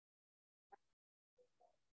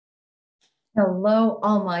Hello,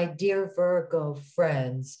 all my dear Virgo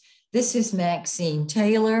friends. This is Maxine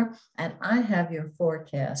Taylor, and I have your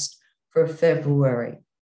forecast for February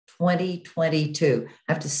 2022.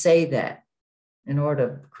 I have to say that in order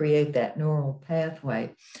to create that neural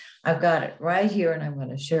pathway. I've got it right here, and I'm going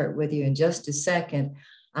to share it with you in just a second.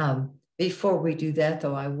 Before we do that,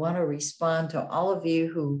 though, I want to respond to all of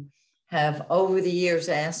you who have over the years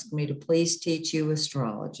asked me to please teach you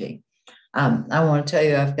astrology. I want to tell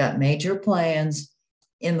you, I've got major plans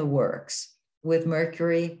in the works with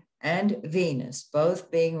Mercury and Venus, both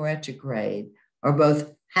being retrograde or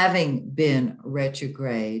both having been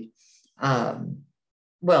retrograde.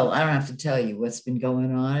 Well, I don't have to tell you what's been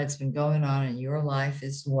going on. It's been going on in your life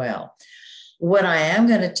as well. What I am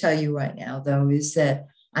going to tell you right now, though, is that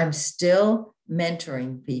I'm still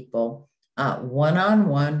mentoring people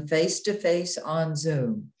one-on-one, face-to-face on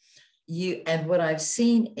Zoom. And what I've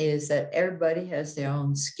seen is that everybody has their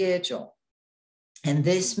own schedule. And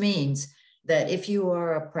this means that if you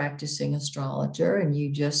are a practicing astrologer and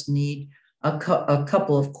you just need a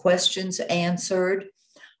couple of questions answered,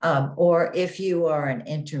 or if you are an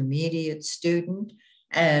intermediate student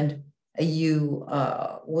and you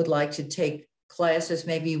would like to take classes,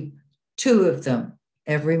 maybe two of them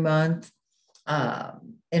every month,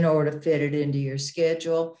 in order to fit it into your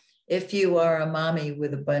schedule. If you are a mommy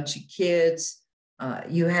with a bunch of kids,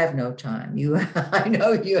 you have no time. I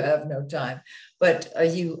know you have no time, but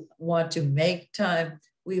you want to make time,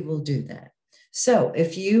 we will do that. So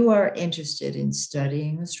if you are interested in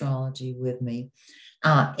studying astrology with me,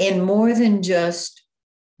 in more than just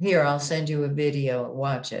here, I'll send you a video,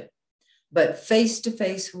 watch it, but face to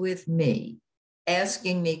face with me,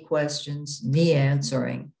 asking me questions, me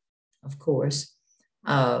answering, of course,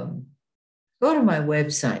 go to my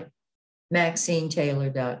website,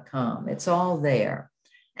 MaxineTaylor.com. It's all there.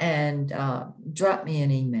 And drop me an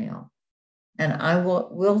email and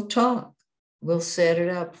we'll talk. We'll set it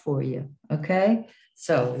up for you. Okay.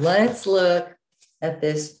 So let's look at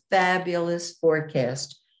this fabulous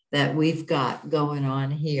forecast that we've got going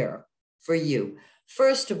on here for you.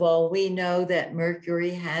 First of all, we know that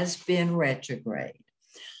Mercury has been retrograde.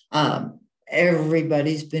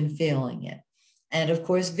 Everybody's been feeling it. And of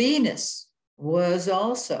course, Venus was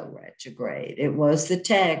also retrograde. It was the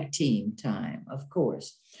tag team time, of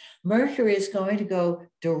course. Mercury is going to go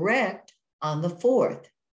direct on the 4th.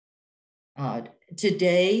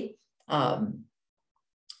 Today,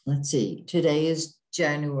 let's see, today is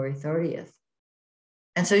January 30th.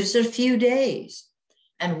 And so just a few days,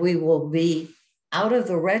 and we will be out of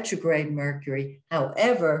the retrograde Mercury.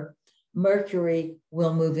 However, Mercury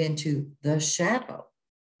will move into the shadow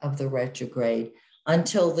of the retrograde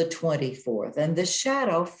until the 24th. And the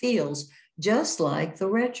shadow feels just like the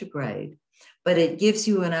retrograde, but it gives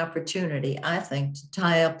you an opportunity, I think, to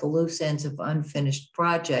tie up the loose ends of unfinished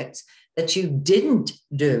projects that you didn't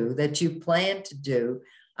do, that you planned to do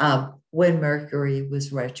when Mercury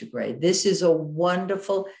was retrograde. This is a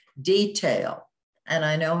wonderful detail. And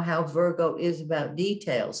I know how Virgo is about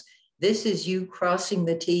details. This is you crossing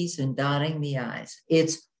the T's and dotting the I's.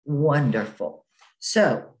 It's wonderful.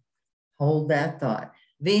 So hold that thought.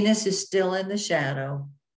 Venus is still in the shadow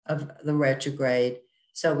of the retrograde,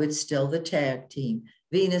 so it's still the tag team.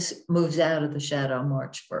 Venus moves out of the shadow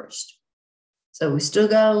March 1st. So we still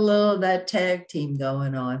got a little of that tag team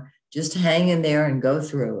going on. Just hang in there and go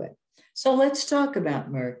through it. So let's talk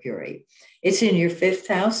about Mercury. It's in your 5th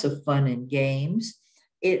house of fun and games.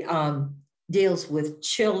 It deals with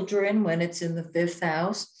children when it's in the 5th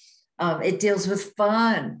house. It deals with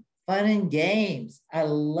fun and games. I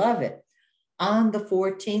love it. On the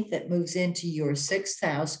 14th, it moves into your 6th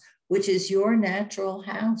house, which is your natural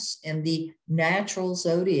house in the natural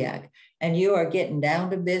zodiac. And you are getting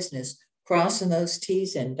down to business, crossing those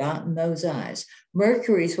T's and dotting those I's.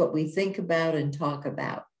 Mercury is what we think about and talk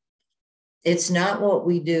about. It's not what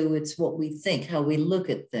we do, it's what we think, how we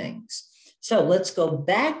look at things. So let's go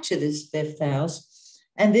back to this 5th house.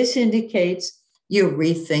 And this indicates you're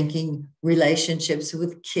rethinking relationships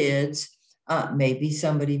with kids, maybe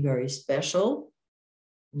somebody very special,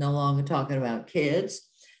 no longer talking about kids,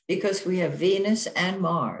 because we have Venus and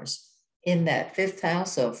Mars in that 5th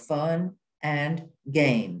house of fun and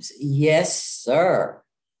games. Yes, sir.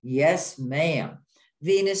 Yes, ma'am.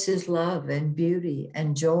 Venus is love and beauty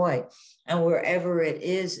and joy. And wherever it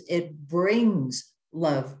is, it brings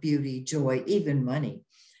love, beauty, joy, even money.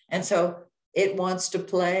 And so it wants to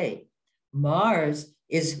play. Mars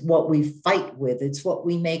is what we fight with. It's what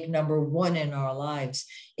we make number one in our lives.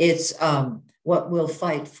 It's what we'll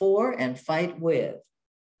fight for and fight with.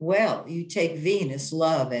 Well, you take Venus,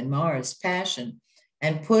 love, and Mars, passion,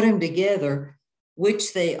 and put them together,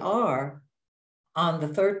 which they are. on the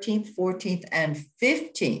 13th, 14th, and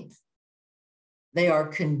 15th, they are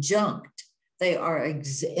conjunct. They are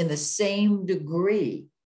in the same degree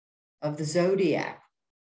of the zodiac.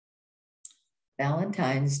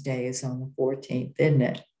 Valentine's Day is on the 14th, isn't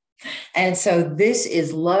it? And so this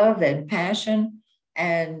is love and passion,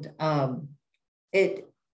 and it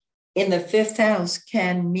in the fifth house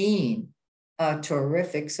can mean a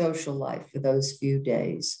terrific social life for those few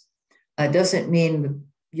days. Doesn't mean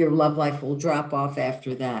your love life will drop off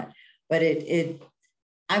after that, but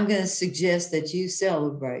I'm going to suggest that you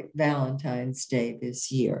celebrate Valentine's Day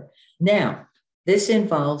this year. Now, this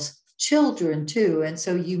involves children too, and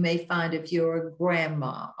so you may find if you're a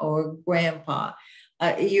grandma or a grandpa,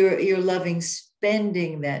 you're loving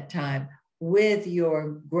spending that time with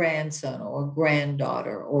your grandson or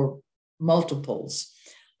granddaughter or multiples.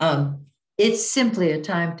 It's simply a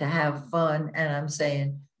time to have fun, and I'm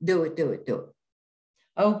saying do it, do it, do it.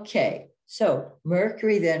 Okay, so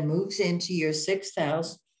Mercury then moves into your sixth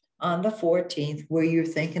house on the 14th, where you're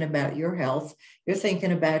thinking about your health, you're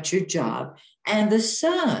thinking about your job, and the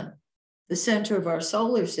sun, the center of our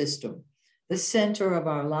solar system, the center of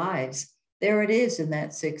our lives, there it is in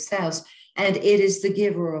that sixth house, and it is the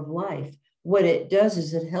giver of life. What it does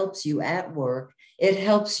is it helps you at work, it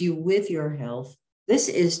helps you with your health. This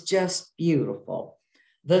is just beautiful.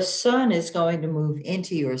 The sun is going to move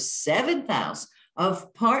into your seventh house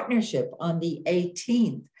of partnership on the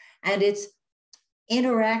 18th, and it's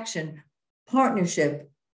interaction, partnership,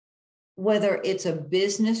 whether it's a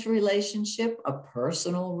business relationship, a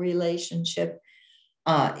personal relationship.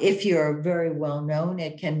 If you're very well known,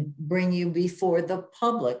 it can bring you before the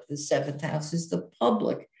public. The seventh house is the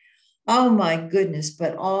public. Oh my goodness,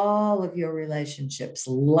 but all of your relationships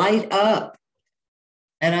light up.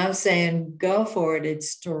 And I'm saying go for it.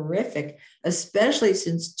 It's terrific, especially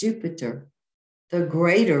since Jupiter, the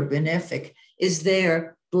greater benefic, is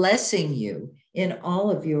there blessing you in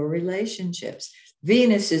all of your relationships.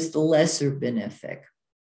 Venus is the lesser benefic.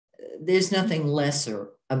 There's nothing lesser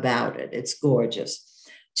about it. It's gorgeous.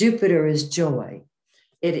 Jupiter is joy.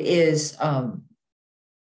 It is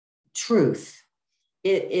truth.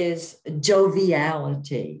 It is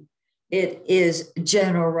joviality. It is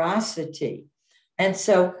generosity. And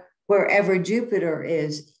so wherever Jupiter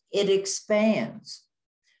is, it expands.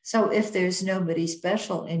 So if there's nobody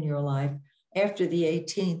special in your life after the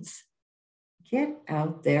 18th, get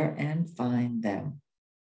out there and find them,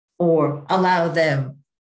 or allow them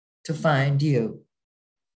to find you.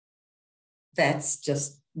 That's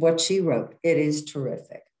just what she wrote. It is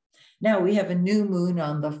terrific. Now we have a new moon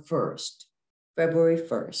on the 1st, February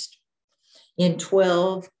 1st, in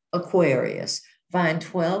 12 Aquarius. Find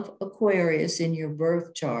 12 Aquarius in your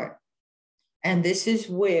birth chart. And this is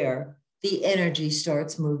where the energy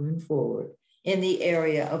starts moving forward in the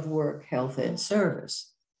area of work, health, and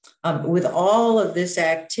service. With all of this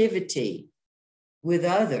activity with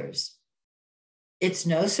others, it's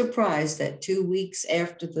no surprise that 2 weeks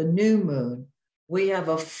after the new moon, we have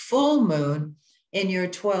a full moon in your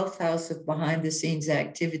 12th house of behind the scenes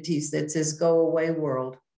activities that says, go away,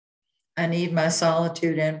 world. I need my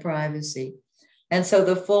solitude and privacy. And so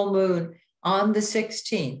the full moon on the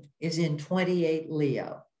 16th is in 28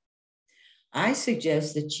 Leo. I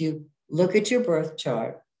suggest that you look at your birth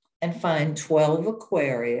chart and find 12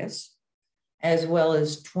 Aquarius as well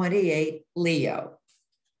as 28 Leo.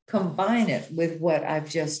 Combine it with what I've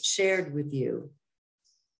just shared with you,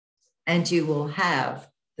 and you will have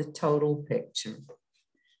the total picture.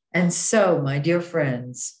 And so, my dear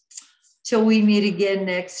friends, till we meet again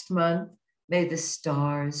next month, may the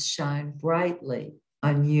stars shine brightly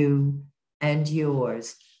on you and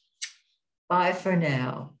yours. Bye for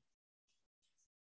now.